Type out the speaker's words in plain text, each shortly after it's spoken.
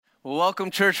Well, welcome,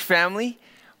 church family.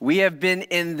 We have been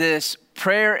in this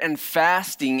prayer and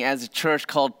fasting as a church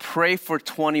called Pray for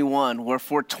 21, where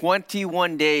for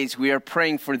 21 days we are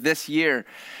praying for this year,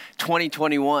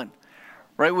 2021.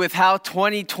 Right, with how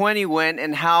 2020 went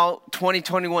and how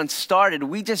 2021 started,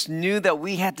 we just knew that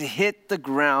we had to hit the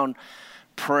ground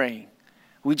praying.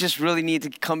 We just really need to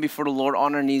come before the Lord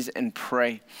on our knees and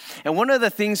pray. And one of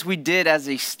the things we did as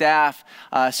a staff,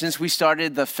 since we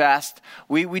started the fast,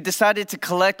 we decided to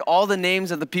collect all the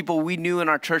names of the people we knew in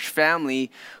our church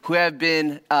family who have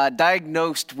been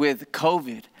diagnosed with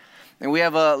COVID. And we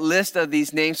have a list of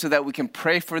these names so that we can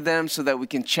pray for them, so that we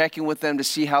can check in with them to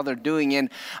see how they're doing. And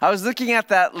I was looking at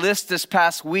that list this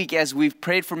past week as we've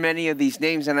prayed for many of these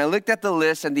names. And I looked at the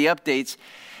list and the updates.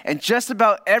 And just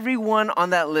about everyone on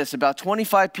that list, about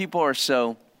 25 people or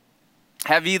so,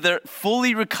 have either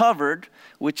fully recovered,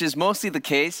 which is mostly the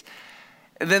case.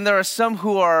 And then there are some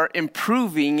who are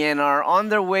improving and are on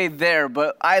their way there.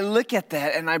 But I look at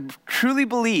that and I truly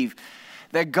believe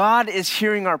that God is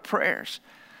hearing our prayers.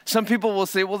 Some people will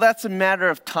say, well, that's a matter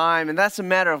of time and that's a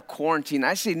matter of quarantine.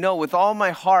 I say, no, with all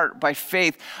my heart, by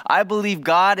faith, I believe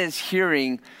God is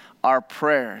hearing our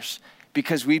prayers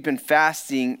because we've been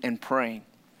fasting and praying.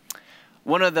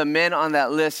 One of the men on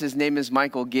that list, his name is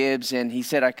Michael Gibbs, and he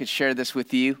said I could share this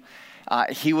with you.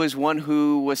 He was one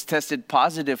who was tested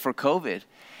positive for COVID,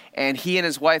 and he and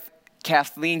his wife,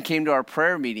 Kathleen, came to our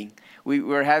prayer meeting. We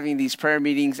were having these prayer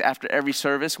meetings after every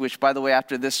service, which, by the way,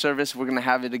 after this service, we're going to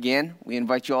have it again. We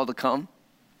invite you all to come.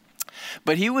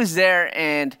 But he was there,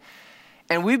 and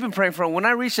we've been praying for him. When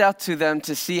I reached out to them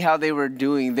to see how they were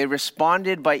doing, they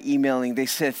responded by emailing. They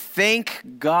said,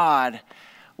 thank God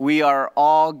we are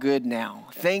all good now.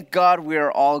 Thank God we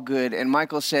are all good. And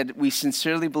Michael said, we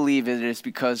sincerely believe it is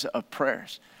because of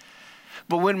prayers.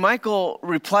 But when Michael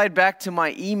replied back to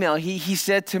my email, he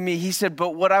said to me,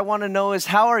 but what I want to know is,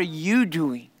 how are you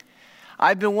doing?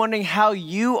 I've been wondering how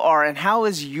you are and how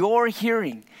is your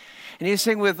hearing? And he's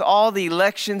saying with all the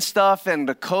election stuff and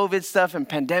the COVID stuff and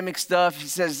pandemic stuff, he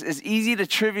says it's easy to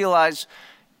trivialize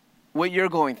what you're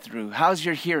going through. How's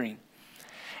your hearing?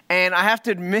 And I have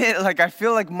to admit, I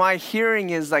feel like my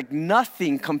hearing is like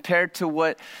nothing compared to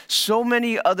what so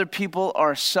many other people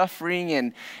are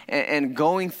suffering and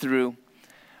going through.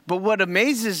 But what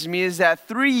amazes me is that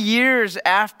 3 years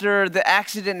after the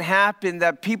accident happened,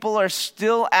 that people are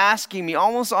still asking me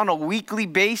almost on a weekly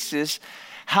basis,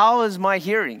 how is my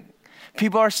hearing?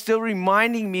 People are still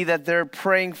reminding me that they're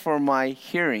praying for my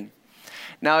hearing.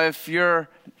 Now, if you're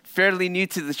fairly new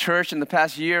to the church in the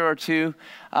past year or two,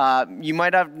 you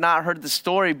might have not heard the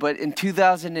story, but in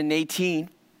 2018,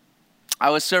 I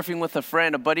was surfing with a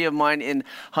friend, a buddy of mine in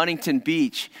Huntington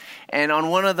Beach. And on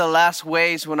one of the last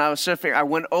waves when I was surfing, I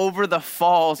went over the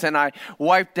falls and I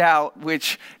wiped out,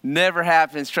 which never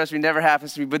happens. Trust me, never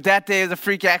happens to me. But that day was a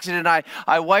freak accident.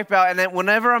 I wipe out. And then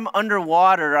whenever I'm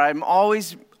underwater, I'm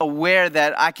always aware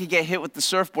that I could get hit with the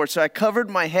surfboard. So I covered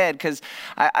my head because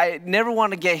I never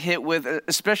want to get hit with,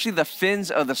 especially the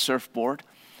fins of the surfboard.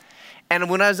 And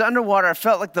when I was underwater, I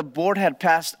felt like the board had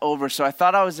passed over, so I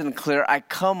thought I was in the clear. I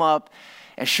come up,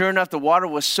 and sure enough, the water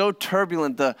was so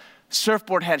turbulent, the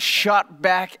surfboard had shot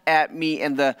back at me,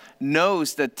 and the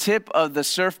nose, the tip of the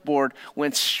surfboard,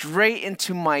 went straight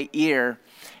into my ear.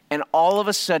 And all of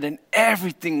a sudden,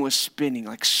 everything was spinning,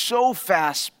 like so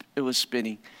fast it was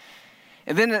spinning.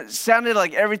 And then it sounded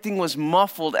like everything was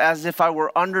muffled as if I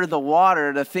were under the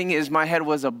water. The thing is, my head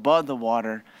was above the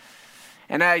water.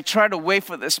 And I tried to wait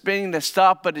for the spinning to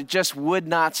stop, but it just would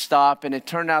not stop. And it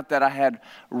turned out that I had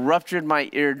ruptured my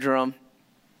eardrum,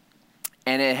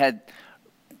 and it had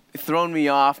thrown me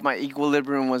off. My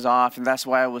equilibrium was off, and that's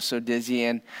why I was so dizzy.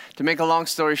 And to make a long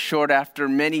story short, after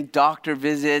many doctor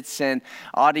visits and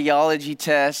audiology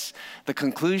tests, the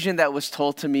conclusion that was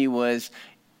told to me was,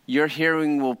 your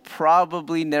hearing will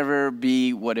probably never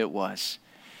be what it was.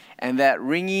 And that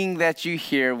ringing that you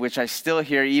hear, which I still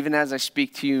hear even as I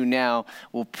speak to you now,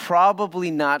 will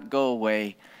probably not go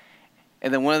away.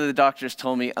 And then one of the doctors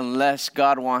told me, unless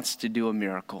God wants to do a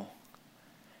miracle.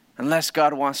 Unless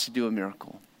God wants to do a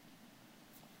miracle.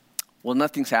 Well,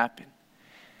 nothing's happened.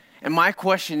 And my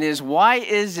question is, why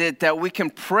is it that we can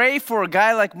pray for a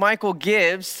guy like Michael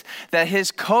Gibbs, that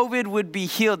his COVID would be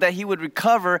healed, that he would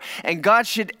recover, and God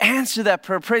should answer that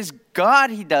prayer? Praise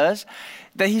God he does.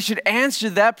 That he should answer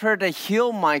that prayer to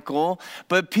heal Michael.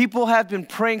 But people have been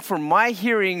praying for my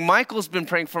hearing. Michael's been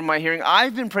praying for my hearing.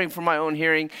 I've been praying for my own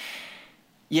hearing.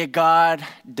 Yet God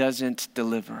doesn't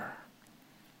deliver.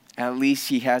 At least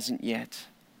he hasn't yet.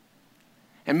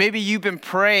 And maybe you've been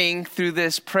praying through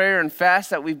this prayer and fast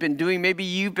that we've been doing. Maybe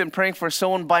you've been praying for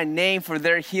someone by name for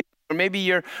their healing. Or maybe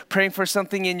you're praying for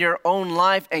something in your own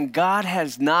life and God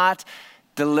has not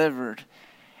delivered.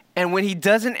 And when he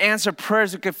doesn't answer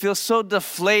prayers, it can feel so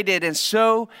deflated and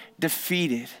so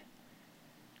defeated.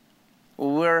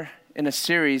 Well, we're in a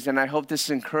series, and I hope this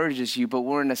encourages you, but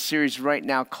we're in a series right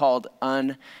now called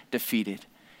Undefeated.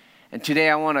 And today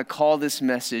I want to call this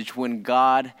message When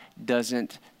God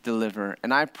Doesn't Deliver.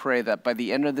 And I pray that by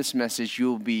the end of this message, you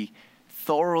will be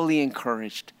thoroughly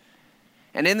encouraged.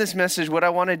 And in this message, what I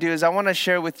want to do is I want to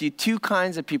share with you two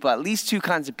kinds of people, at least two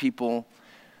kinds of people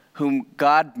whom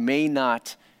God may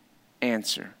not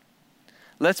answer.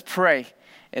 Let's pray,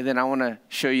 and then I want to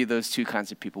show you those two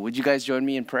kinds of people. Would you guys join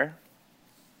me in prayer?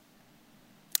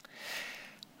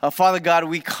 Father God,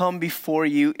 we come before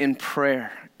you in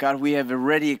prayer. God, we have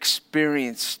already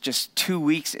experienced just 2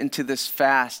 weeks into this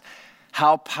fast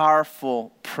how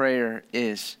powerful prayer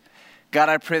is. God,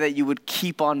 I pray that you would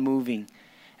keep on moving.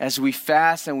 As we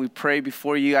fast and we pray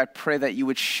before you, I pray that you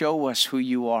would show us who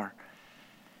you are.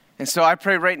 And so I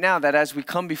pray right now that as we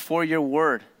come before your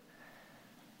word,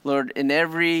 Lord, in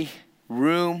every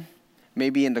room,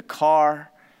 maybe in the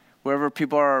car, wherever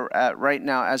people are at right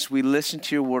now, as we listen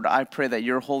to your word, I pray that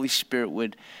your Holy Spirit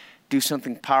would do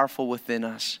something powerful within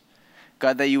us.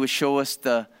 God, that you would show us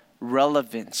the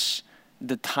relevance,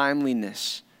 the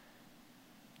timeliness,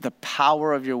 the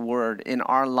power of your word in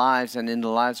our lives and in the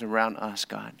lives around us,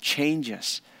 God. Change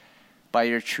us by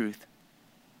your truth.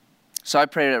 So I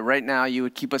pray that right now you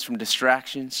would keep us from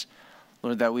distractions.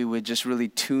 Lord, that we would just really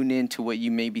tune in to what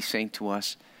you may be saying to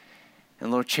us.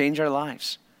 And Lord, change our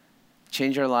lives.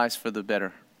 Change our lives for the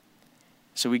better.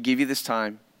 So we give you this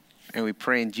time and we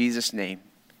pray in Jesus' name.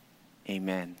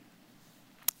 Amen.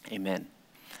 Amen.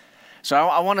 So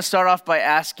I want to start off by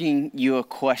asking you a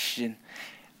question.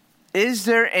 Is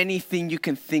there anything you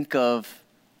can think of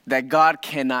that God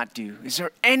cannot do? Is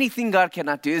there anything God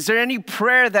cannot do? Is there any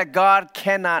prayer that God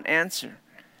cannot answer?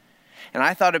 And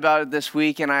I thought about it this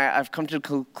week, and I've come to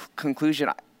the conclusion,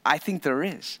 I think there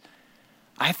is.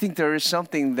 I think there is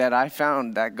something that I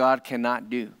found that God cannot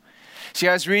do. See,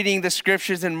 I was reading the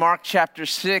scriptures in Mark chapter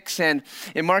 6, and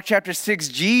in Mark chapter 6,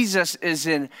 Jesus is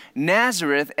in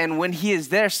Nazareth, and when he is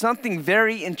there, something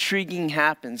very intriguing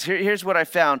happens. Here's what I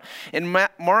found. In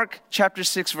Mark chapter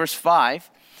 6, verse 5,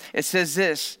 it says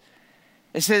this.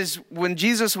 It says, when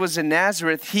Jesus was in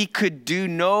Nazareth, he could do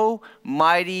no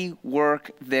mighty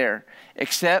work there,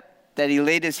 except that he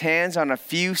laid his hands on a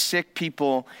few sick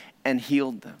people and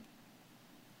healed them.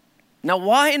 Now,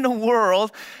 why in the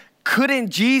world couldn't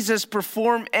Jesus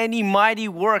perform any mighty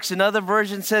works? Another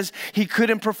version says he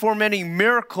couldn't perform any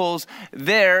miracles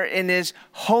there in his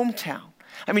hometown.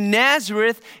 I mean,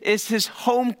 Nazareth is his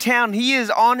hometown. He is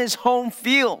on his home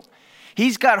field.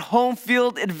 He's got home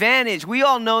field advantage. We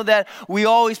all know that we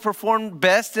always perform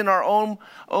best in our own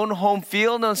home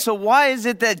field. And so why is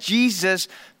it that Jesus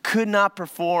could not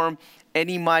perform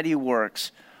any mighty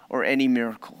works or any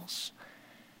miracles?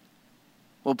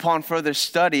 Well, upon further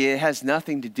study, it has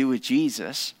nothing to do with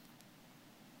Jesus.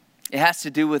 It has to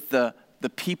do with the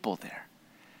people there.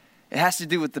 It has to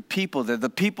do with the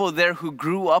people there who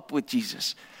grew up with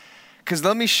Jesus. Because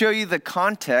let me show you the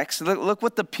context. Look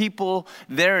what the people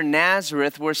there in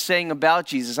Nazareth were saying about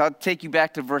Jesus. I'll take you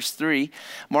back to verse 3.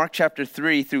 Mark chapter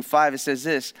 3 through 5, it says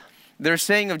this. They're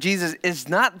saying of Jesus, is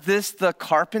not this the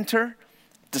carpenter,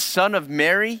 the son of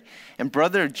Mary, and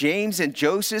brother of James and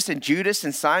Joseph and Judas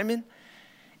and Simon?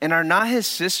 And are not his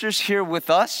sisters here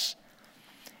with us?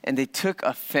 And they took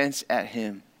offense at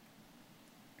him.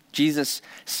 Jesus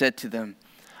said to them,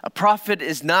 a prophet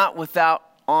is not without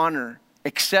honor,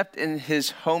 except in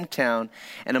his hometown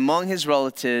and among his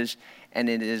relatives and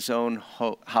in his own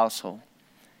household.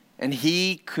 And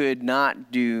he could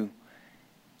not do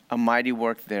a mighty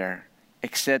work there,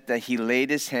 except that he laid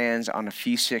his hands on a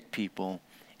few sick people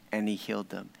and he healed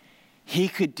them. He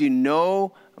could do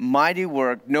no mighty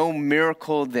work, no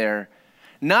miracle there,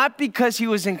 not because he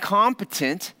was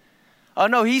incompetent. Oh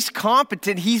no, he's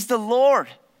competent. He's the Lord.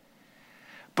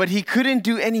 But he couldn't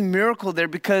do any miracle there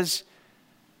because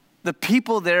the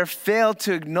people there failed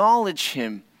to acknowledge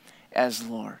him as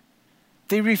Lord.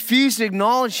 They refused to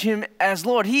acknowledge him as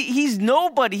Lord. He's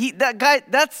nobody. That guy,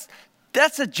 that's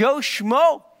a Joe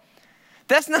Schmo.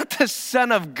 That's not the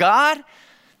Son of God.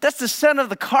 That's the son of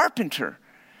the carpenter.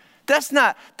 That's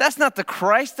not the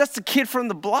Christ. That's the kid from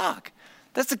the block.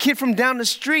 That's the kid from down the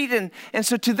street. And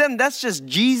so to them, that's just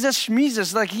Jesus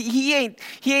Schmeezus. Like he ain't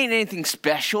anything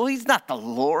special. He's not the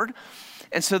Lord.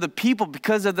 And so the people,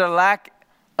 because of their lack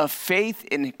of faith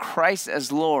in Christ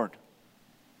as Lord,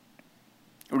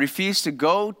 refused to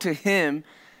go to him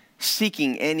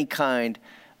seeking any kind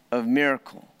of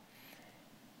miracle.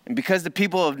 And because the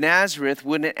people of Nazareth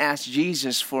wouldn't ask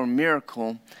Jesus for a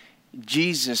miracle,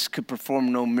 Jesus could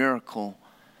perform no miracle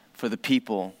for the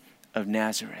people of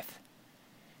Nazareth.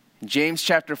 James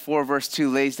chapter 4 verse 2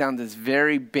 lays down this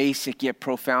very basic yet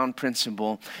profound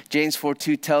principle. James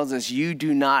 4:2 tells us, you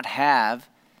do not have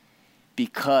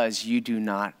because you do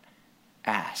not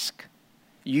ask.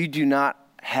 You do not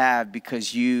have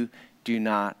because you do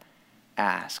not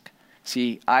ask.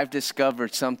 See, I've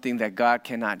discovered something that God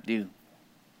cannot do.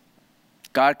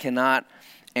 God cannot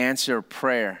answer a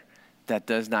prayer that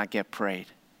does not get prayed.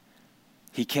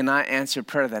 He cannot answer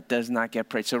prayer that does not get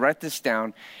prayed. So write this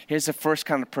down. Here's the first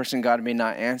kind of person God may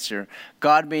not answer.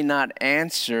 God may not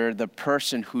answer the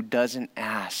person who doesn't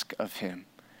ask of him.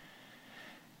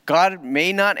 God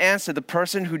may not answer the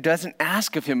person who doesn't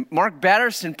ask of him. Mark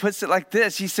Batterson puts it like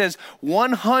this. He says,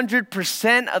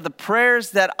 100% of the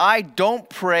prayers that I don't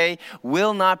pray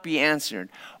will not be answered.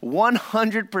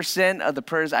 100% of the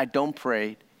prayers I don't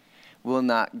pray will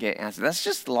not get answered. That's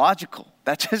just logical.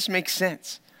 That just makes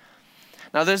sense.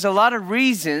 Now, there's a lot of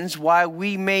reasons why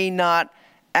we may not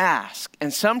ask.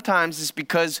 And sometimes it's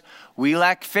because we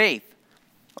lack faith,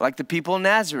 like the people in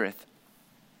Nazareth.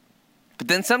 But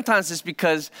then sometimes it's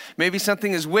because maybe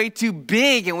something is way too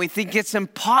big and we think it's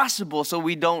impossible, so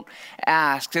we don't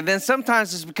ask. And then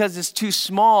sometimes it's because it's too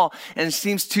small and it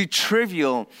seems too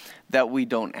trivial that we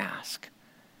don't ask.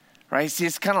 Right? See,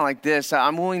 it's kind of like this.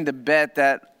 I'm willing to bet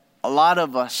that a lot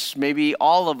of us, maybe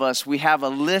all of us, we have a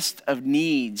list of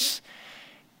needs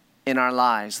in our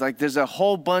lives. Like there's a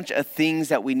whole bunch of things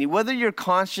that we need. Whether you're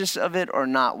conscious of it or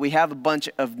not, we have a bunch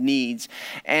of needs.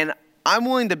 And I'm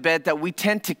willing to bet that we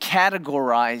tend to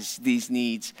categorize these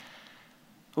needs.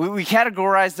 We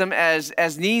categorize them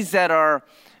as needs that are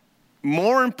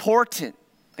more important.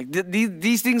 Like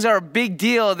these things are a big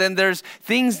deal. Then there's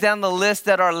things down the list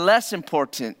that are less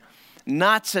important,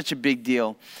 not such a big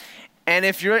deal. And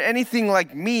if you're anything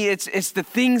like me, it's the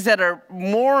things that are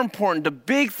more important, the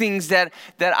big things that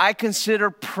I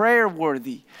consider prayer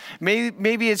worthy.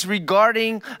 Maybe it's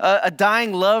regarding a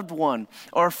dying loved one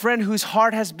or a friend whose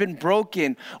heart has been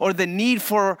broken or the need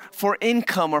for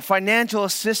income or financial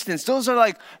assistance. Those are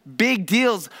like big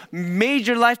deals,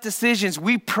 major life decisions.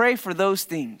 We pray for those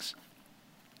things.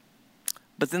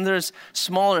 But then there's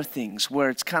smaller things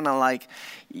where it's kind of like,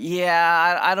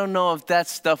 yeah, I don't know if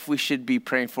that's stuff we should be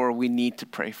praying for or we need to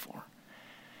pray for.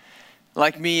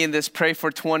 Like me in this Pray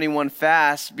for 21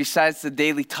 fast, besides the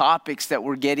daily topics that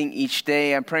we're getting each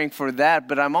day, I'm praying for that.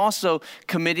 But I'm also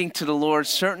committing to the Lord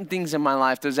certain things in my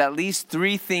life. There's at least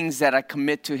 3 things that I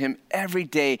commit to him every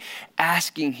day,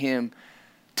 asking him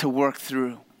to work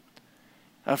through.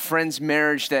 A friend's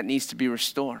marriage that needs to be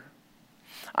restored.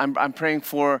 I'm praying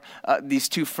for these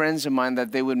 2 friends of mine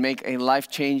that they would make a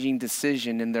life-changing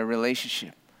decision in their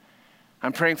relationship.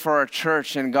 I'm praying for our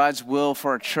church and God's will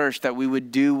for our church, that we would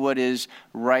do what is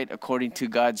right according to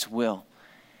God's will.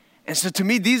 And so to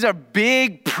me, these are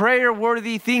big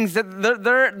prayer-worthy things. They're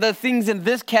the things in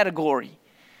this category.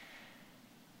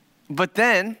 But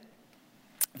then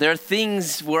there are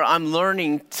things where I'm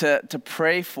learning to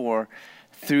pray for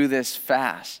through this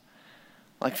fast.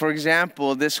 Like, for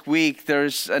example, this week,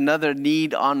 there's another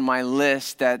need on my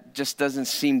list that just doesn't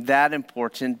seem that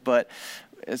important, but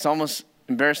it's almost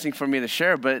embarrassing for me to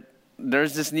share. But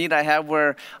there's this need I have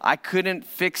where I couldn't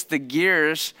fix the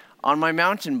gears on my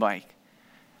mountain bike.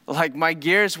 Like, my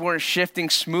gears weren't shifting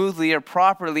smoothly or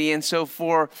properly, and so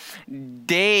for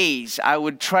days, I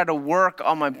would try to work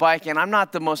on my bike, and I'm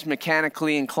not the most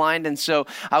mechanically inclined, and so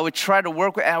I would try to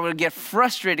work with it, and I would get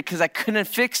frustrated because I couldn't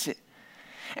fix it.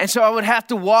 And so I would have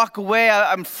to walk away.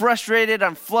 I'm frustrated,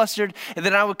 I'm flustered. And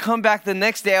then I would come back the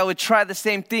next day. I would try the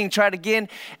same thing, try it again,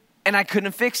 and I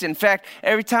couldn't fix it. In fact,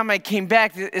 every time I came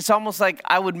back, it's almost like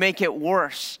I would make it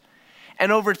worse.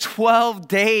 And over 12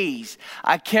 days,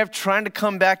 I kept trying to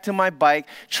come back to my bike,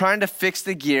 trying to fix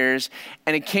the gears.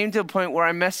 And it came to a point where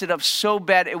I messed it up so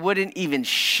bad, it wouldn't even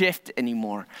shift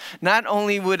anymore. Not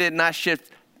only would it not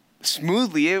shift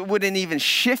smoothly, it wouldn't even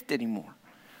shift anymore.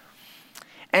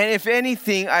 And if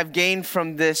anything I've gained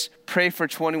from this Pray for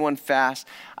 21 fast,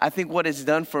 I think what it's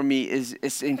done for me is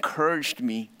it's encouraged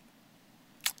me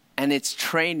and it's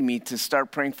trained me to start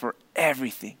praying for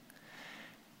everything.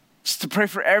 Just to pray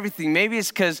for everything. Maybe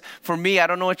it's because for me, I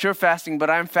don't know what you're fasting,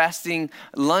 but I'm fasting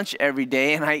lunch every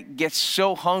day and I get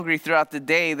so hungry throughout the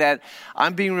day that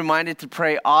I'm being reminded to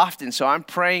pray often. So I'm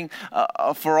praying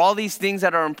for all these things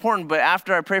that are important, but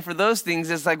after I pray for those things,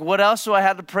 it's like, what else do I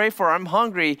have to pray for? I'm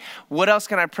hungry. What else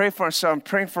can I pray for? So I'm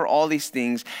praying for all these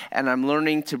things and I'm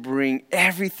learning to bring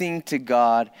everything to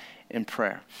God in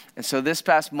prayer. And so this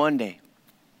past Monday,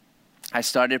 I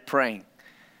started praying.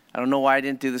 I don't know why I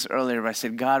didn't do this earlier, but I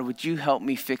said, God, would you help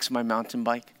me fix my mountain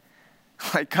bike?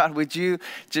 Like, God, would you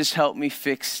just help me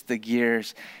fix the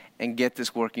gears and get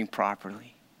this working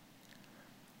properly?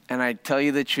 And I tell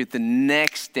you the truth, the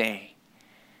next day,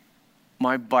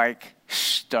 my bike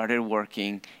started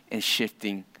working and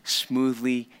shifting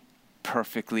smoothly,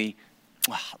 perfectly,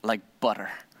 like butter.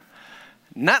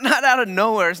 Not out of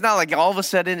nowhere. It's not like all of a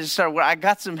sudden it started. I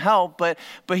got some help, but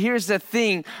here's the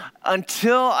thing.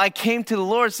 Until I came to the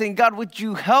Lord saying, God, would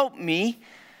you help me?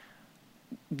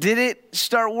 Did it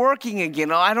start working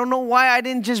again? I don't know why I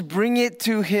didn't just bring it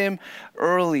to him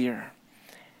earlier.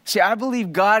 See, I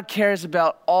believe God cares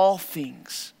about all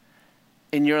things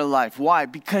in your life. Why?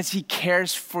 Because he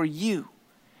cares for you.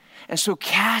 And so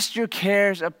cast your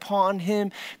cares upon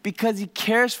him because he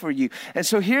cares for you. And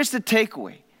so here's the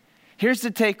takeaway. Here's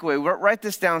the takeaway. Write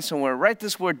this down somewhere. Write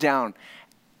this word down.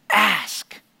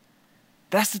 Ask.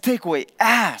 That's the takeaway.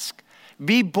 Ask.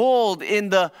 Be bold in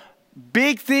the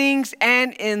big things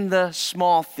and in the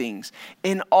small things.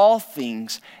 In all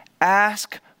things,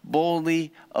 ask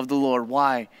boldly of the Lord.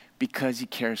 Why? Because he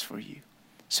cares for you.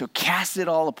 So cast it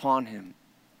all upon him.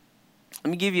 Let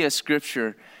me give you a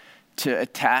scripture to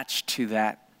attach to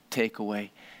that takeaway.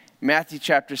 Matthew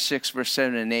chapter 6, verse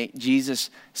 7 and 8, Jesus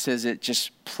says it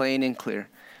just plain and clear.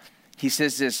 He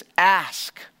says this,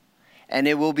 ask, and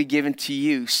it will be given to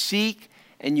you. Seek,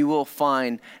 and you will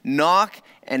find. Knock,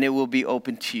 and it will be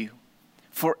open to you.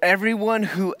 For everyone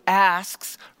who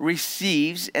asks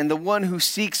receives, and the one who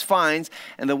seeks finds,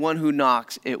 and the one who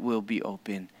knocks, it will be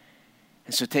open.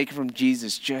 And so take it from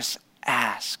Jesus, just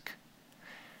ask.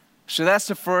 So that's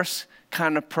the first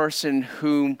kind of person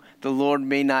whom the Lord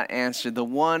may not answer, the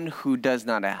one who does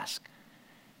not ask.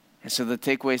 And so the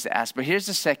takeaway is to ask. But here's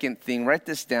the second thing. Write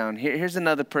this down. Here's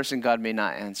another person God may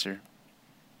not answer.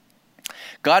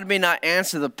 God may not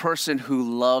answer the person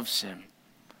who loves him.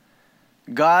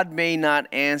 God may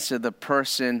not answer the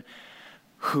person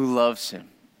who loves him.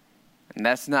 And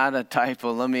that's not a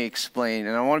typo. Let me explain.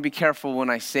 And I want to be careful when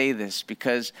I say this,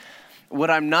 because what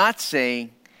I'm not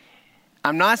saying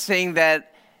that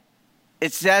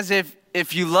it's as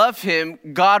if you love him,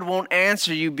 God won't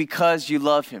answer you because you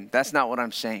love him. That's not what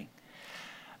I'm saying.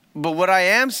 But what I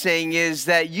am saying is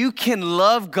that you can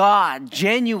love God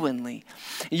genuinely.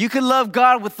 You can love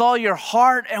God with all your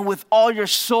heart and with all your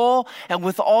soul and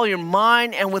with all your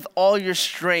mind and with all your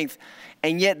strength.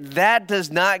 And yet that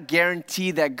does not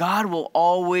guarantee that God will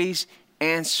always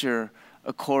answer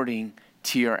according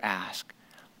to your ask.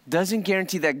 Doesn't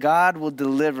guarantee that God will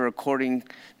deliver according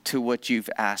to what you've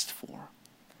asked for.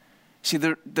 See,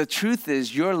 the truth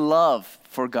is your love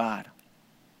for God,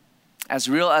 as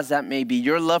real as that may be,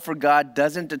 your love for God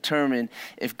doesn't determine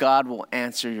if God will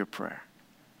answer your prayer.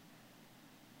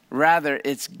 Rather,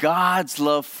 it's God's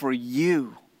love for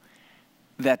you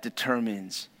that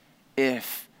determines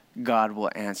if God will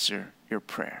answer your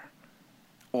prayer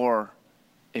or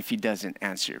if he doesn't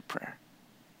answer your prayer.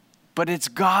 But it's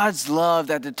God's love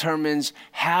that determines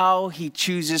how he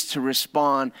chooses to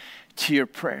respond to your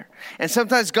prayer. And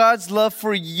sometimes God's love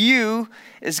for you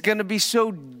is going to be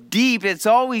so deep. It's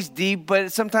always deep,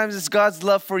 but sometimes it's God's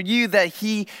love for you that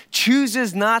he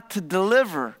chooses not to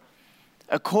deliver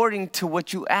according to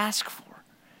what you ask for.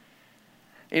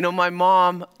 You know, my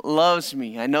mom loves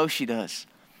me. I know she does.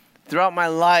 Throughout my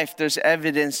life, there's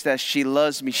evidence that she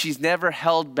loves me. She's never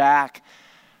held back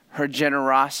her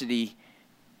generosity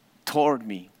toward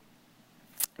me.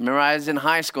 Remember, I was in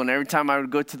high school, and every time I would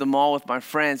go to the mall with my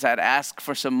friends, I'd ask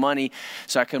for some money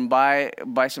so I can buy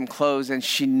some clothes, and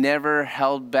she never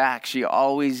held back. She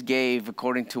always gave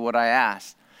according to what I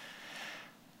asked.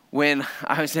 When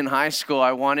I was in high school,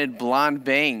 I wanted blonde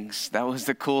bangs. That was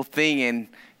the cool thing, and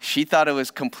she thought it was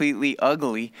completely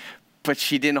ugly, but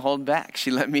she didn't hold back.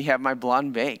 She let me have my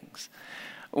blonde bangs.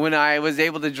 When I was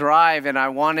able to drive and I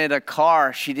wanted a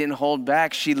car, she didn't hold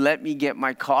back. She let me get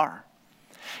my car.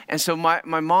 And so my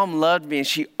mom loved me, and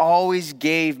she always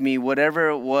gave me whatever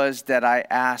it was that I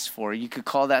asked for. You could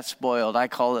call that spoiled. I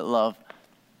call it love.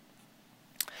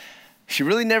 She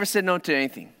really never said no to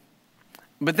anything.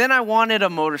 But then I wanted a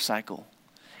motorcycle.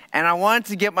 And I wanted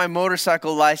to get my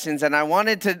motorcycle license, and I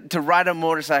wanted to ride a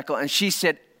motorcycle. And she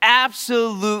said,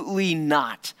 absolutely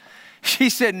not. She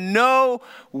said, no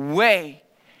way.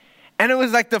 And it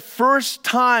was like the first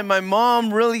time my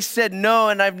mom really said no,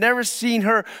 and I've never seen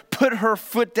her put her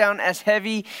foot down as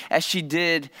heavy as she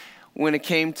did when it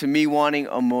came to me wanting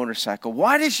a motorcycle.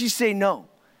 Why did she say no?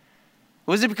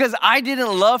 Was it because I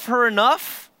didn't love her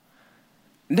enough?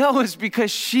 No, it's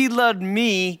because she loved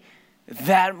me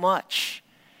that much.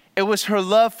 It was her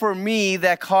love for me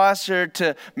that caused her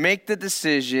to make the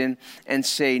decision and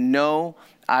say, no,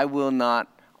 I will not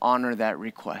honor that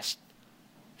request.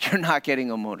 You're not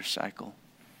getting a motorcycle.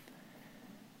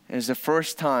 It was the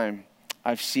first time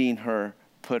I've seen her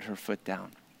put her foot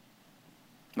down.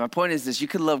 My point is this: you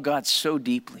could love God so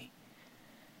deeply.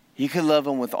 You could love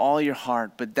him with all your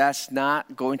heart, but that's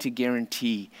not going to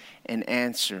guarantee an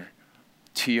answer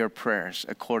to your prayers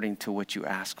according to what you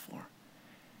ask for.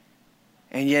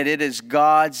 And yet it is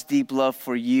God's deep love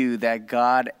for you that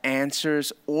God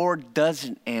answers or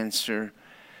doesn't answer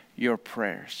your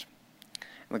prayers.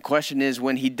 And the question is,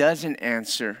 when he doesn't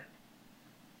answer,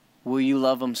 will you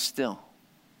love him still?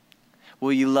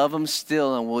 Will you love him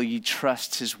still, and will you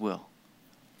trust his will?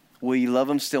 Will you love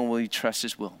him still, and will you trust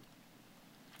his will?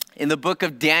 In the book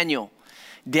of Daniel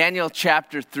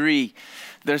chapter 3,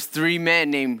 there's three men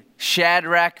named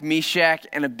Shadrach, Meshach,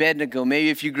 and Abednego. Maybe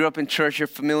if you grew up in church, you're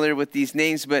familiar with these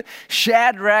names, but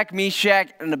Shadrach,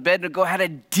 Meshach, and Abednego had a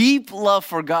deep love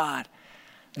for God.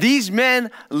 These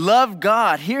men loved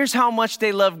God. Here's how much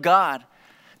they loved God.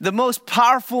 The most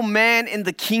powerful man in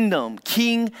the kingdom,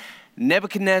 King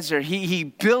Nebuchadnezzar, he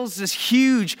builds this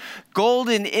huge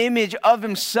golden image of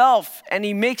himself, and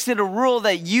he makes it a rule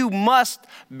that you must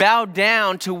bow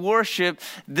down to worship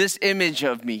this image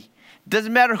of me.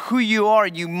 Doesn't matter who you are,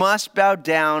 you must bow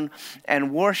down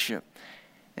and worship.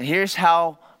 And here's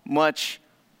how much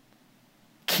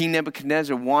King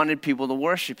Nebuchadnezzar wanted people to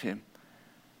worship him.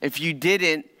 If you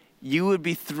didn't, you would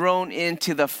be thrown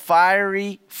into the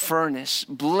fiery furnace,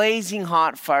 blazing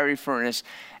hot fiery furnace,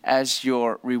 as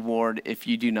your reward if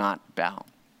you do not bow.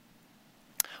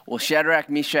 Well, Shadrach,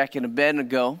 Meshach, and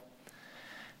Abednego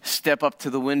step up to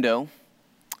the window,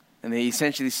 and they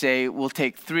essentially say, we'll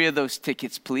take 3 of those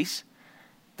tickets, please.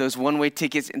 Those one-way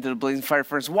tickets into the blazing fire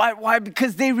furnace. Why?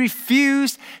 Because they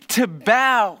refused to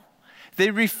bow. They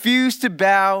refused to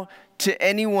bow to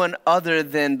anyone other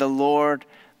than the Lord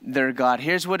their God.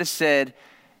 Here's what it said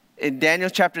in Daniel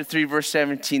chapter 3, verse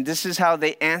 17. This is how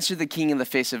they answered the king in the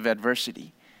face of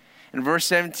adversity. In verse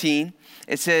 17,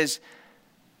 it says,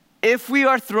 if we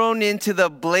are thrown into the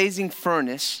blazing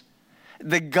furnace,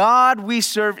 the God we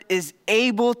serve is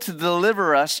able to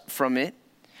deliver us from it,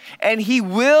 and he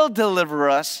will deliver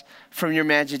us from your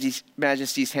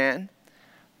majesty's hand.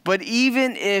 But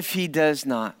even if he does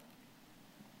not,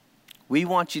 we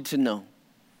want you to know,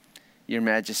 your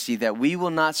majesty, that we will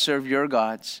not serve your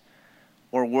gods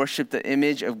or worship the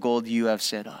image of gold you have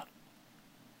set up.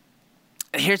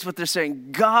 And here's what they're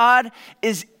saying: God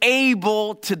is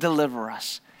able to deliver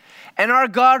us, and our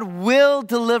God will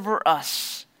deliver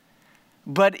us.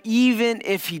 But even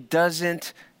if he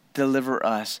doesn't deliver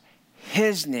us,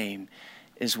 his name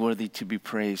is worthy to be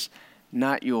praised,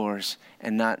 not yours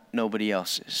and not nobody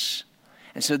else's.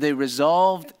 And so they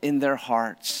resolved in their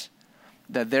hearts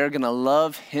that they're going to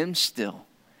love him still,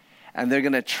 and they're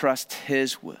going to trust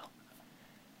his will.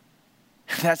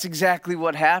 That's exactly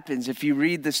what happens. If you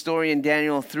read the story in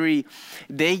Daniel 3,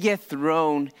 they get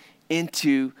thrown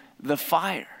into the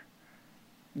fire.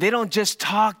 They don't just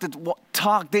talk,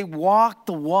 they walk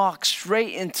the walk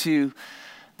straight into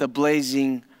the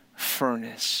blazing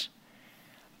furnace.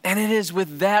 And it is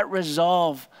with that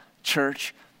resolve,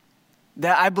 church,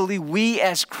 that I believe we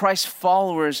as Christ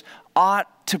followers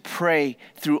ought to pray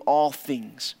through all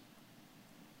things.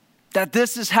 That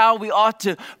this is how we ought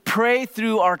to pray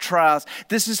through our trials.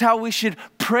 This is how we should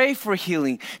pray for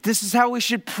healing. This is how we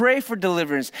should pray for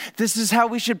deliverance. This is how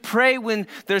we should pray when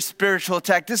there's spiritual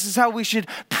attack. This is how we should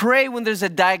pray when there's a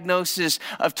diagnosis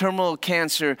of terminal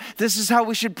cancer. This is how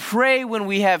we should pray when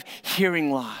we have hearing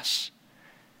loss.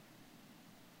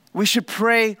 We should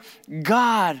pray,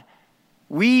 God,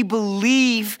 we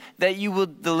believe that you will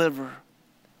deliver.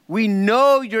 We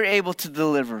know you're able to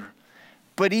deliver.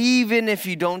 But even if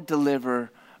you don't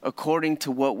deliver according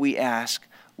to what we ask,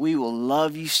 we will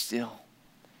love you still,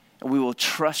 and we will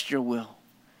trust your will,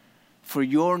 for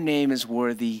your name is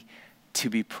worthy to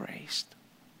be praised.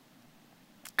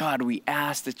 God, we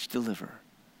ask that you deliver,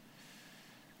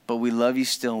 but we love you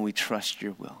still and we trust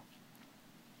your will.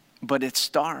 But it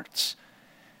starts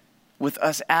with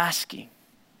us asking.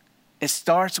 It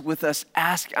starts with us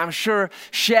asking. I'm sure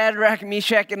Shadrach,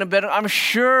 Meshach, and Abednego, I'm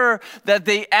sure that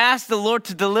they asked the Lord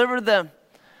to deliver them.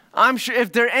 I'm sure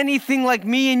if they're anything like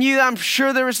me and you, I'm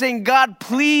sure they were saying, God,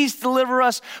 please deliver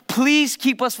us. Please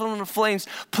keep us from the flames.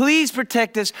 Please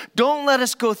protect us. Don't let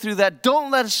us go through that. Don't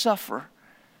let us suffer.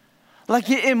 Like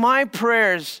in my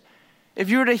prayers, if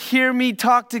you were to hear me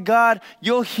talk to God,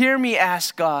 you'll hear me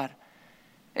ask God.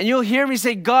 And you'll hear me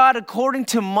say, God, according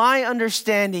to my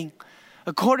understanding,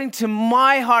 according to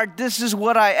my heart, this is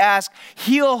what I ask.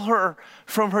 Heal her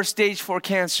from her stage 4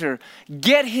 cancer.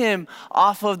 Get him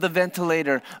off of the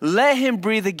ventilator. Let him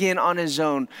breathe again on his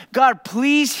own. God,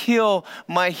 please heal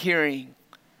my hearing.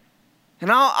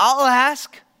 And I'll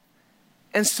ask,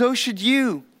 and so should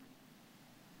you.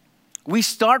 We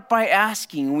start by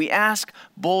asking. We ask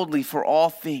boldly for all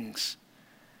things.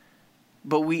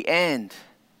 But we end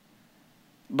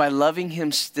by loving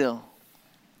him still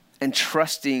and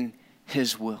trusting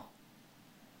his will.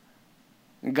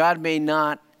 God may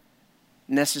not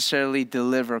necessarily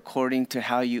deliver according to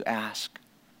how you ask.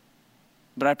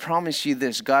 But I promise you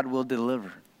this, God will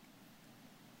deliver.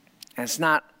 And it's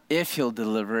not if he'll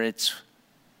deliver, it's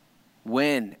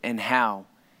when and how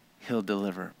he'll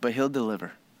deliver. But he'll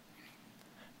deliver.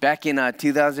 Back in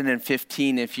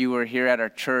 2015, if you were here at our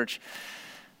church,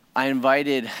 I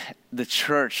invited the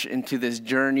church into this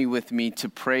journey with me to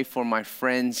pray for my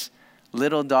friend's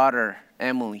little daughter,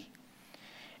 Emily.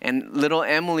 And little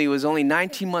Emily was only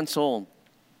 19 months old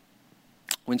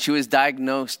when she was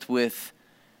diagnosed with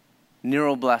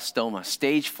neuroblastoma,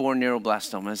 stage 4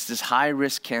 neuroblastoma. It's this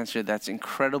high-risk cancer that's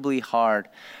incredibly hard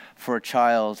for a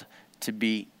child to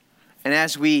beat. And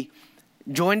as we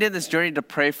joined in this journey to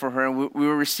pray for her, and we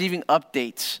were receiving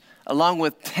updates along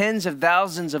with tens of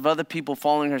thousands of other people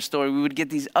following her story. We would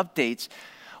get these updates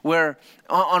where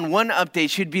on one update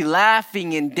she'd be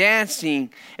laughing and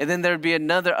dancing, and then there'd be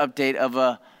another update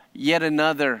of yet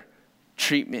another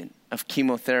treatment of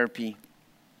chemotherapy.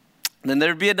 Then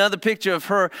there'd be another picture of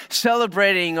her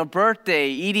celebrating a birthday,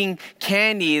 eating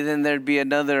candy. Then there'd be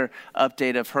another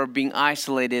update of her being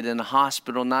isolated in a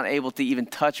hospital, not able to even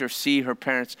touch or see her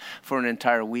parents for an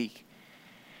entire week.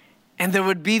 And there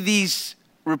would be these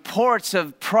reports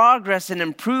of progress and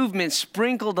improvement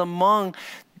sprinkled among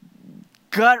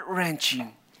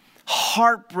gut-wrenching,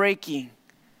 heartbreaking,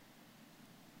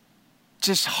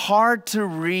 just hard to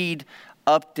read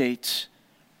updates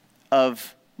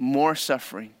of more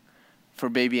suffering for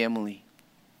baby Emily.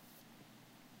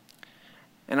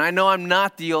 And I know I'm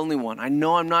not the only one. I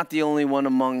know I'm not the only one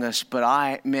among us,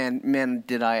 but man,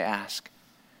 did I ask.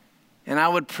 And I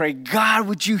would pray, God,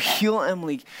 would you heal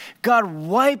Emily? God,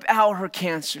 wipe out her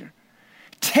cancer.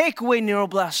 Take away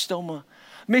neuroblastoma.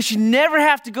 May she never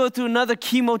have to go through another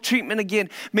chemo treatment again.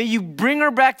 May you bring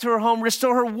her back to her home,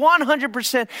 restore her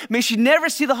 100%. May she never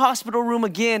see the hospital room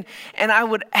again. And I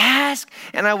would ask,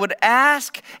 and I would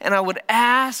ask, and I would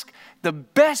ask the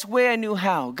best way I knew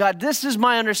how. God, this is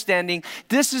my understanding.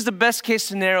 This is the best case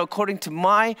scenario according to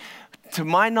my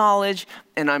knowledge.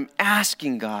 And I'm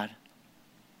asking God.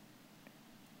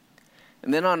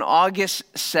 And then on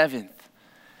August 7th,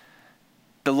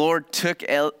 the Lord took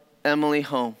Emily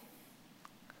home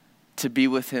to be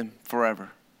with him forever.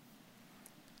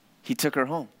 He took her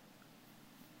home.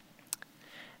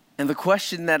 And the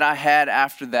question that I had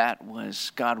after that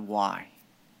was, God, why?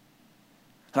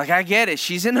 Like, I get it.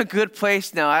 She's in a good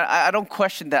place now. I don't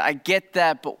question that. I get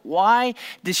that. But why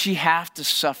did she have to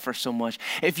suffer so much?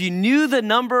 If you knew the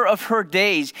number of her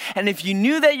days, and if you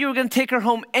knew that you were going to take her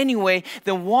home anyway,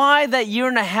 then why that 1.5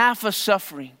 years of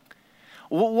suffering?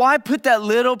 Why put that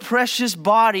little precious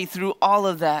body through all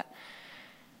of that?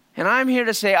 And I'm here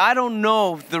to say, I don't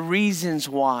know the reasons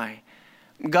why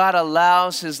God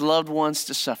allows his loved ones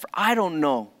to suffer. I don't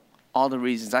know all the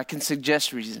reasons. I can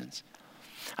suggest reasons.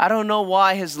 I don't know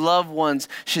why his loved ones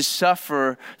should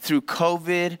suffer through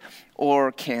COVID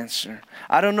or cancer.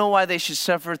 I don't know why they should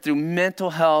suffer through mental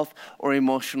health or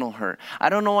emotional hurt. I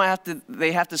don't know why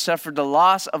they have to suffer the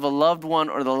loss of a loved one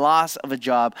or the loss of a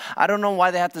job. I don't know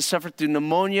why they have to suffer through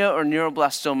pneumonia or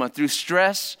neuroblastoma, through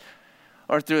stress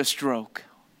or through a stroke.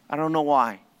 I don't know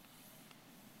why.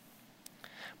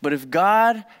 But if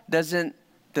God doesn't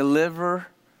deliver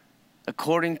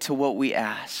according to what we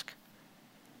ask,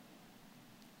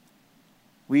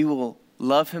 we will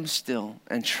love him still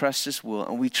and trust his will.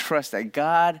 And we trust that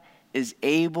God is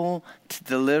able to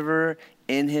deliver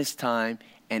in his time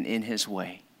and in his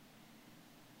way.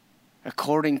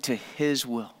 According to his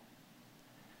will.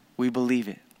 We believe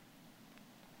it.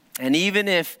 And even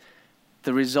if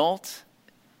the result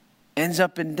ends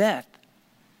up in death,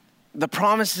 the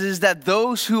promise is that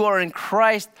those who are in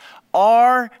Christ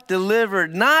are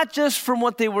delivered, not just from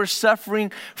what they were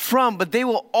suffering from, but they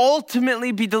will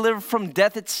ultimately be delivered from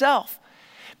death itself.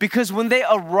 Because when they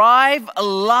arrive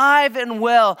alive and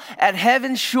well at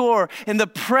heaven's shore in the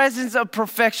presence of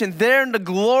perfection, there in the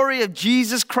glory of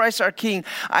Jesus Christ our King,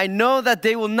 I know that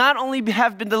they will not only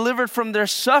have been delivered from their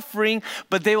suffering,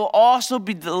 but they will also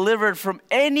be delivered from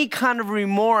any kind of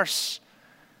remorse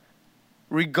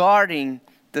regarding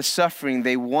the suffering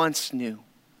they once knew.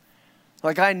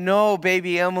 Like, I know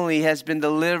baby Emily has been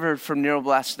delivered from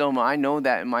neuroblastoma. I know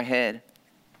that in my head.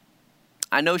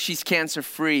 I know she's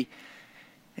cancer-free,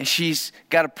 and she's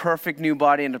got a perfect new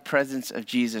body in the presence of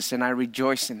Jesus, and I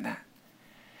rejoice in that.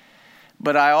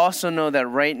 But I also know that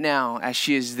right now, as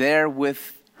she is there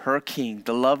with her King,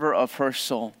 the lover of her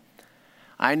soul,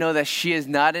 I know that she is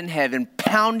not in heaven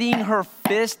pounding her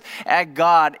fist at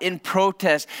God in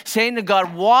protest, saying to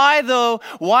God, why though?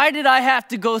 Why did I have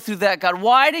to go through that, God?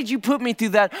 Why did you put me through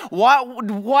that?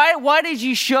 Why did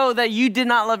you show that you did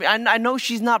not love me? I know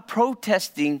she's not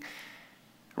protesting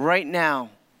right now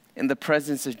in the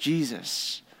presence of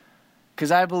Jesus,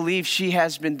 because I believe she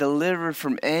has been delivered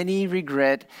from any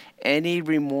regret, any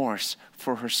remorse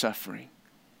for her suffering.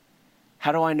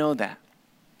 How do I know that?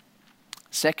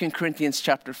 2 Corinthians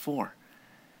chapter 4,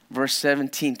 verse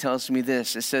 17 tells me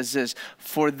this. It says this,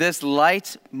 for this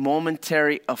light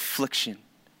momentary affliction,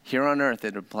 here on earth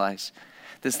it implies,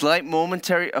 this light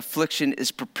momentary affliction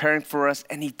is preparing for us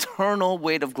an eternal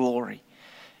weight of glory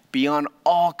beyond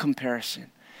all comparison.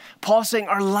 Paul's saying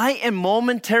our light and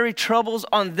momentary troubles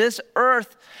on this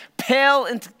earth pale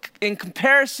in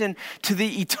comparison to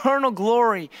the eternal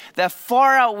glory that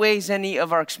far outweighs any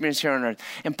of our experience here on earth.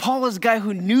 And Paul was a guy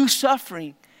who knew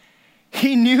suffering.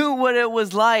 He knew what it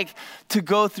was like to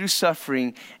go through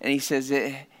suffering. And he says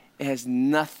it has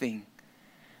nothing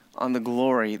on the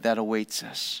glory that awaits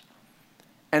us.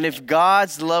 And if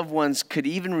God's loved ones could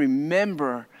even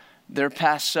remember their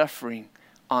past suffering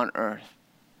on earth,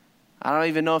 I don't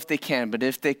even know if they can, but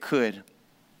if they could,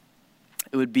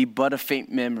 it would be but a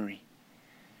faint memory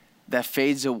that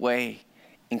fades away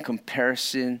in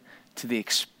comparison to the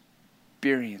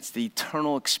experience, the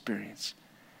eternal experience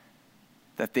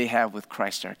that they have with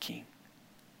Christ our King.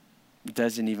 It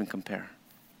doesn't even compare.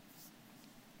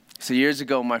 So years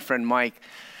ago, my friend Mike,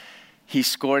 he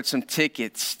scored some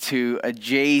tickets to a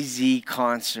Jay-Z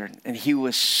concert, and he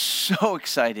was so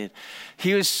excited.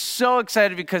 He was so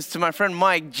excited because to my friend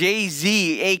Mike,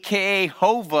 Jay-Z, a.k.a.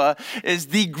 Hova, is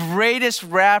the greatest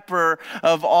rapper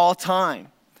of all time.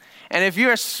 And if you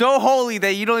are so holy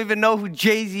that you don't even know who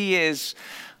Jay-Z is,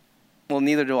 well,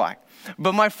 neither do I.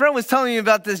 But my friend was telling me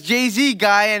about this Jay-Z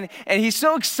guy, and he's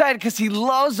so excited because he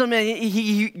loves him, and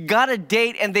he got a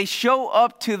date, and they show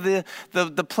up to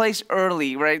the place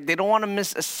early, right? They don't want to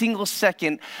miss a single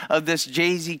second of this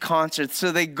Jay-Z concert.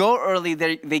 So they go early,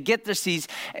 they get their seats,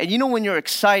 and you know when you're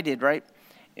excited, right?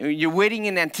 You're waiting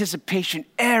in anticipation.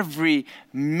 Every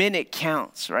minute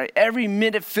counts, right? Every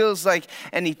minute feels like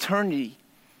an eternity.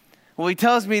 Well, he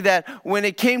tells me that when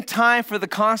it came time for the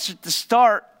concert to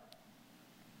start,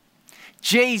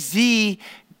 Jay-Z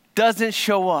doesn't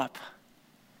show up.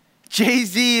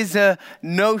 Jay-Z is a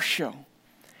no-show.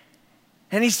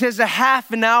 And he says a half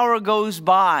an hour goes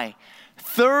by.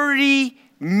 30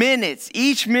 minutes,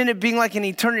 each minute being like an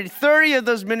eternity. 30 of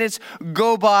those minutes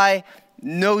go by,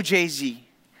 no Jay-Z.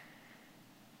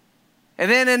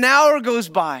 And then an hour goes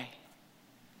by,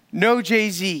 no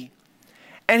Jay-Z.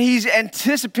 And he's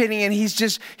anticipating, and he's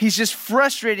just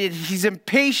frustrated. He's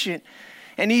impatient,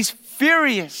 and he's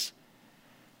furious.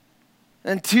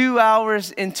 And 2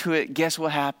 hours into it, guess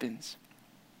what happens?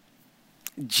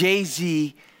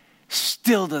 Jay-Z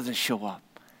still doesn't show up.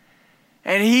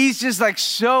 And he's just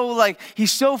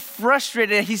he's so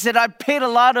frustrated. He said, I paid a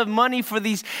lot of money for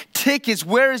these tickets.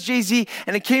 Where is Jay-Z?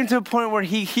 And it came to a point where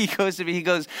he goes to me, he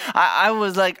goes, I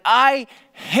was like, I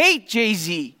hate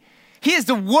Jay-Z. He is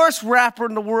the worst rapper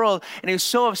in the world. And he was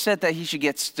so upset that he should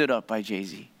get stood up by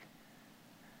Jay-Z.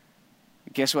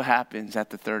 Guess what happens at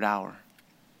the third hour?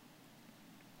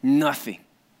 Nothing.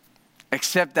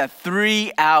 Except that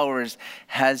 3 hours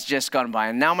has just gone by.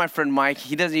 And now my friend Mike,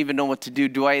 he doesn't even know what to do.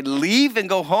 Do I leave and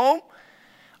go home?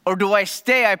 Or do I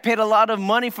stay? I paid a lot of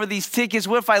money for these tickets.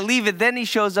 What if I leave it? Then he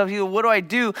shows up. He goes, what do I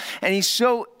do? And he's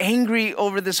so angry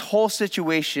over this whole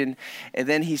situation. And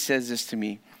then he says this to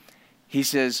me. He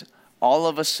says, all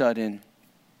of a sudden,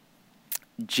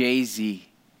 Jay-Z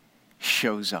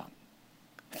shows up.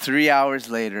 3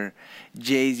 hours later,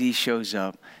 Jay-Z shows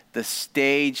up. The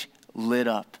stage lit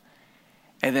up.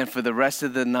 And then for the rest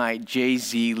of the night,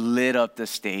 Jay-Z lit up the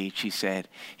stage, he said.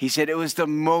 He said it was the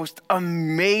most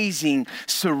amazing,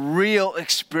 surreal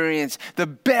experience. The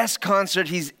best concert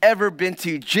he's ever been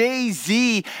to.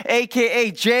 Jay-Z,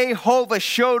 a.k.a. Jehovah,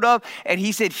 showed up, and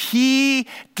he said he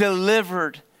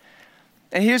delivered.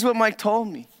 And here's what Mike told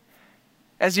me.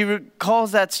 As he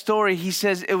recalls that story, he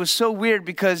says, it was so weird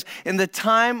because in the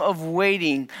time of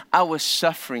waiting, I was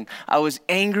suffering. I was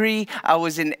angry. I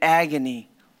was in agony.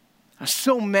 I was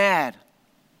so mad.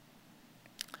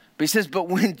 But he says, but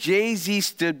when Jay-Z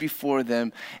stood before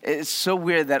them, it's so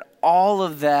weird that all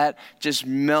of that just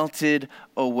melted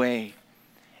away.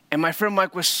 And my friend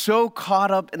Mike was so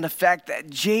caught up in the fact that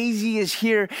Jay-Z is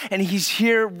here, and he's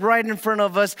here right in front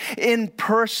of us in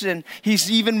person.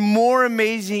 He's even more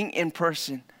amazing in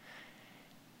person.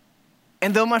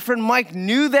 And though my friend Mike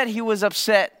knew that he was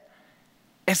upset,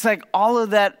 it's like all of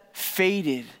that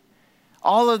faded.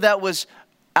 All of that was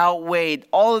outweighed.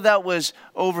 All of that was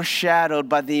overshadowed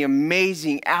by the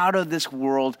amazing, out of this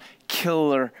world,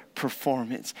 killer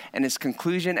performance. And his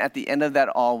conclusion at the end of that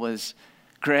all was,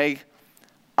 Greg,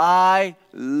 I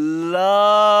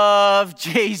love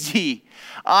Jay-Z.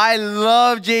 I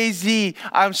love Jay-Z.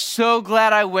 I'm so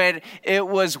glad I went. It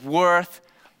was worth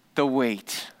the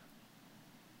wait.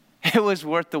 It was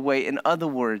worth the wait. In other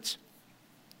words,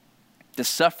 the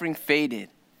suffering faded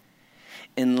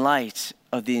in light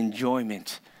of the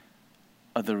enjoyment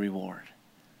of the reward.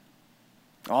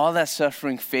 All that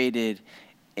suffering faded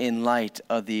in light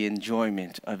of the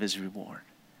enjoyment of his reward.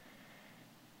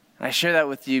 And I share that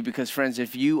with you because, friends,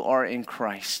 if you are in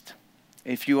Christ,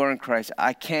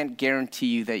 I can't guarantee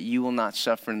you that you will not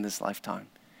suffer in this lifetime.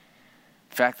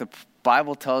 In fact, the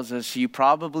Bible tells us you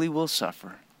probably will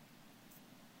suffer.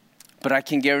 But I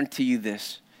can guarantee you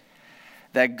this,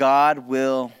 that God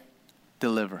will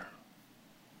deliver.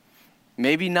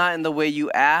 Maybe not in the way you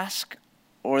ask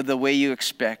or the way you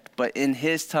expect, but in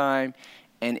his time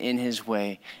and in his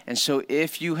way. And so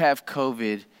if you have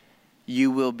COVID, you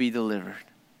will be delivered.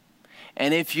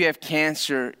 And if you have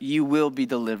cancer, you will be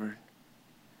delivered.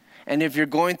 And if you're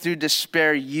going through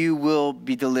despair, you will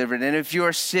be delivered. And if you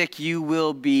are sick, you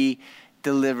will be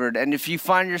delivered. And if you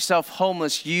find yourself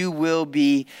homeless, you will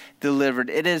be delivered.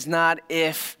 It is not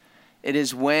if, it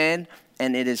is when,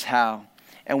 and it is how.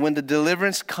 And when the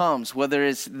deliverance comes, whether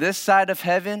it's this side of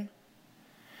heaven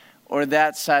or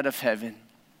that side of heaven,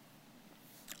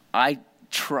 I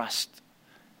trust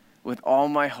with all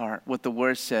my heart what the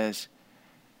word says,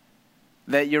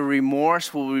 that your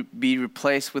remorse will be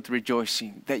replaced with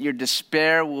rejoicing, that your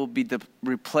despair will be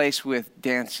replaced with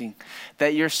dancing,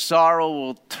 that your sorrow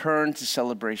will turn to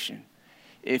celebration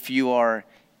if you are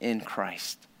in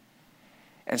Christ.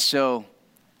 And so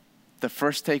the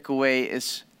first takeaway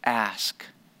is ask.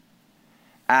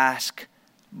 Ask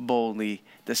boldly.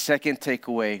 The second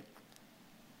takeaway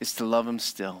is to love him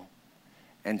still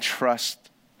and trust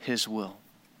his will.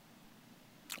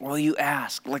 Well, you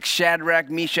ask, like Shadrach,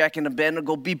 Meshach, and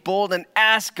Abednego, be bold and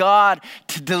ask God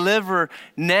to deliver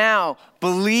now.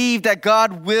 Believe that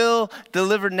God will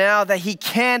deliver now, that he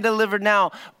can deliver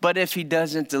now. But if he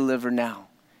doesn't deliver now,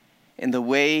 in the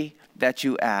way that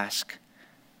you ask,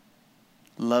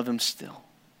 love him still.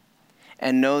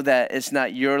 And know that it's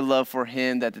not your love for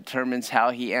him that determines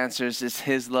how he answers. It's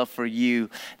his love for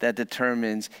you that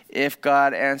determines if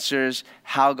God answers,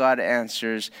 how God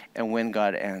answers, and when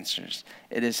God answers.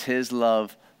 It is his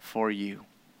love for you.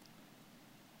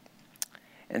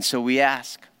 And so we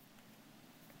ask.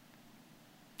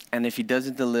 And if he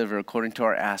doesn't deliver according to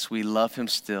our ask, we love him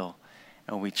still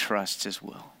and we trust his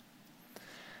will.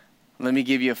 Let me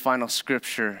give you a final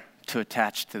scripture to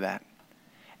attach to that.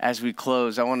 As we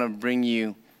close, I want to bring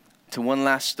you to one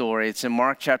last story. It's in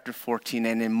Mark chapter 14.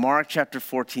 And in Mark chapter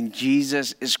 14,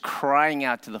 Jesus is crying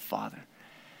out to the Father.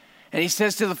 And he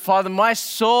says to the Father, my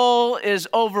soul is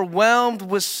overwhelmed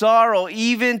with sorrow,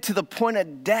 even to the point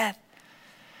of death.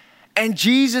 And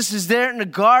Jesus is there in the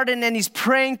garden and he's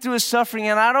praying through his suffering.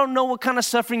 And I don't know what kind of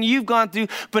suffering you've gone through,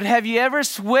 but have you ever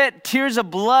sweat tears of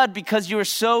blood because you were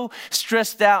so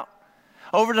stressed out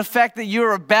over the fact that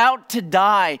you're about to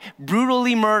die,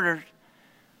 brutally murdered?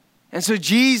 And so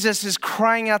Jesus is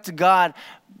crying out to God.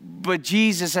 But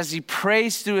Jesus, as he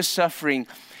prays through his suffering,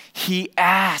 he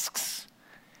asks.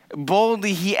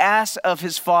 Boldly, he asks of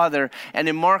his Father. And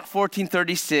in Mark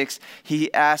 14:36,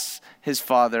 he asks his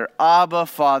Father, Abba,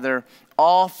 Father,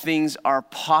 all things are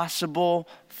possible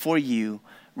for you.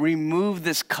 Remove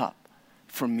this cup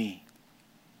from me.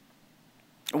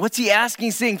 What's he asking?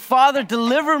 He's saying, Father,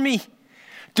 deliver me.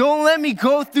 Don't let me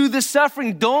go through the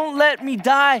suffering. Don't let me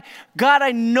die. God,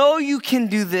 I know you can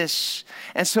do this.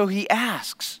 And so he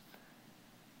asks.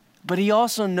 But he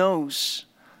also knows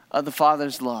of the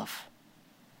Father's love.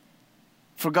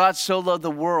 For God so loved the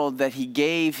world that he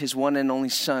gave his one and only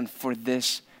Son for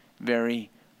this very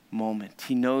moment.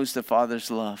 He knows the Father's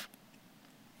love.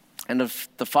 And if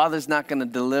the Father's not going to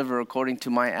deliver according to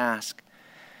my ask,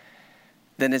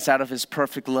 then it's out of his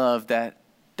perfect love that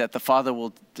the Father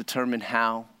will determine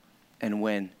how and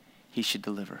when he should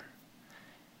deliver.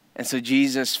 And so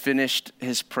Jesus finished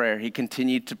his prayer. He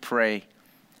continued to pray,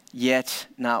 yet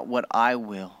not what I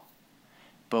will,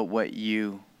 but what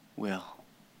you will.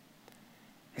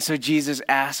 And so Jesus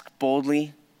asked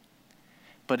boldly,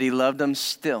 but he loved them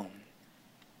still,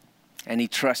 and he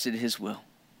trusted his will.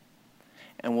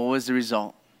 And what was the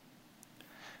result?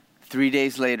 3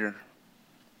 days later,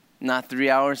 not 3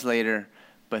 hours later,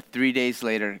 but 3 days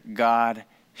later, God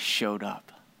showed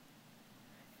up.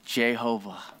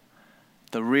 Jehovah,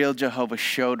 the real Jehovah,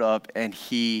 showed up and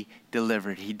he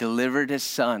delivered. He delivered his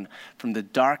son from the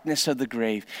darkness of the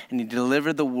grave, and he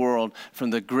delivered the world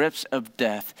from the grips of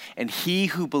death. And he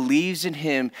who believes in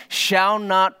him shall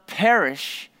not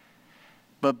perish,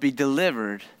 but be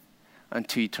delivered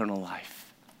unto eternal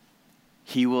life.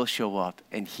 He will show up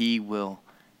and he will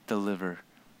deliver.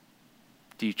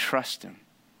 Do you trust him?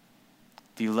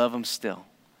 Do you love him still?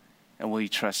 And will you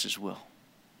trust his will?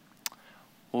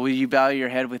 Well, will you bow your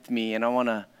head with me? And I want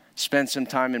to spend some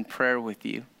time in prayer with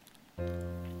you.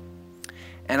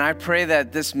 And I pray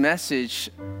that this message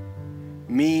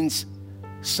means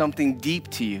something deep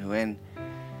to you. And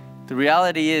the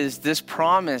reality is, this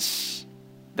promise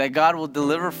that God will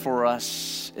deliver for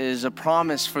us is a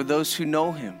promise for those who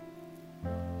know him,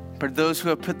 for those who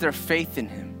have put their faith in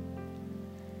him,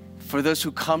 for those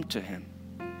who come to him.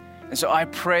 And so I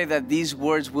pray that these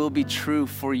words will be true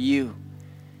for you.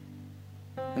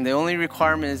 And the only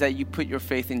requirement is that you put your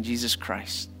faith in Jesus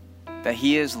Christ, that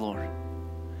he is Lord,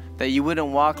 that you wouldn't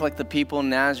walk like the people in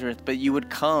Nazareth, but you would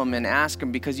come and ask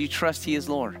him because you trust he is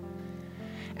Lord.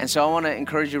 And so I want to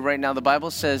encourage you right now. The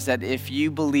Bible says that if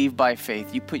you believe by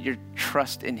faith, you put your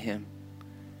trust in him,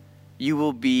 you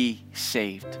will be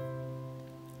saved.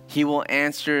 He will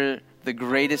answer the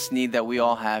greatest need that we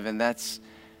all have, and that's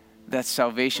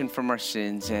salvation from our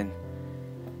sins and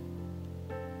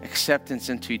acceptance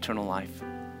into eternal life.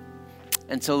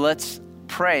 And so let's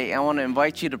pray. I want to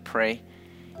invite you to pray.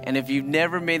 And if you've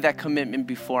never made that commitment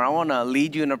before, I want to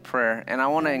lead you in a prayer. And I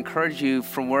want to encourage you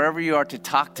from wherever you are to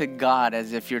talk to God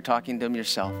as if you're talking to him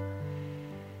yourself.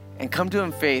 And come to him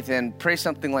in faith and pray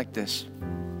something like this.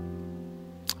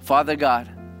 Father God,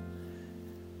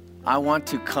 I want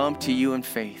to come to you in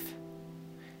faith.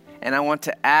 And I want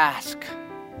to ask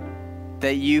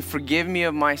that you forgive me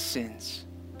of my sins.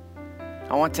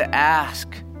 I want to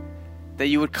ask that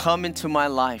you would come into my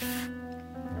life.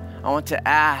 I want to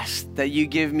ask that you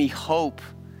give me hope,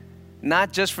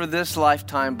 not just for this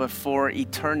lifetime, but for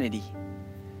eternity.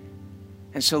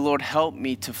 And so, Lord, help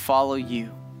me to follow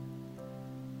you.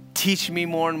 Teach me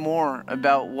more and more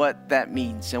about what that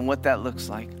means and what that looks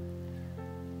like.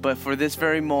 But for this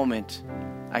very moment,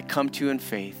 I come to you in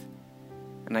faith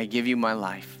and I give you my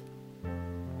life.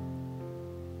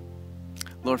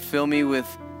 Lord, fill me with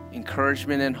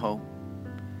encouragement and hope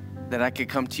that I could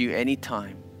come to you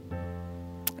anytime,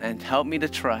 and help me to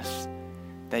trust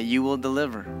that you will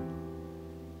deliver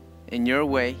in your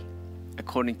way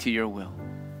according to your will.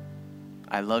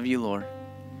 I love you, Lord,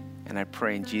 and I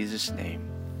pray in Jesus' name,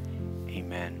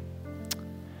 amen.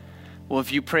 Well,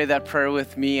 if you pray that prayer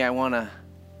with me, I want to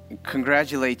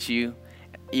congratulate you.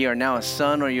 You are now a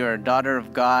son or you're a daughter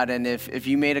of God, and if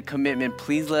you made a commitment,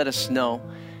 please let us know.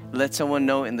 Let someone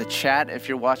know in the chat if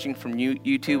you're watching from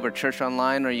YouTube or Church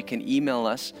Online, or you can email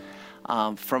us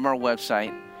from our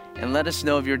website and let us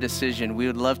know of your decision. We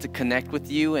would love to connect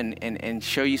with you and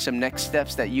show you some next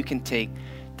steps that you can take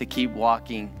to keep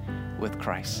walking with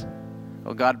Christ.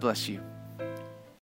 Well, God bless you.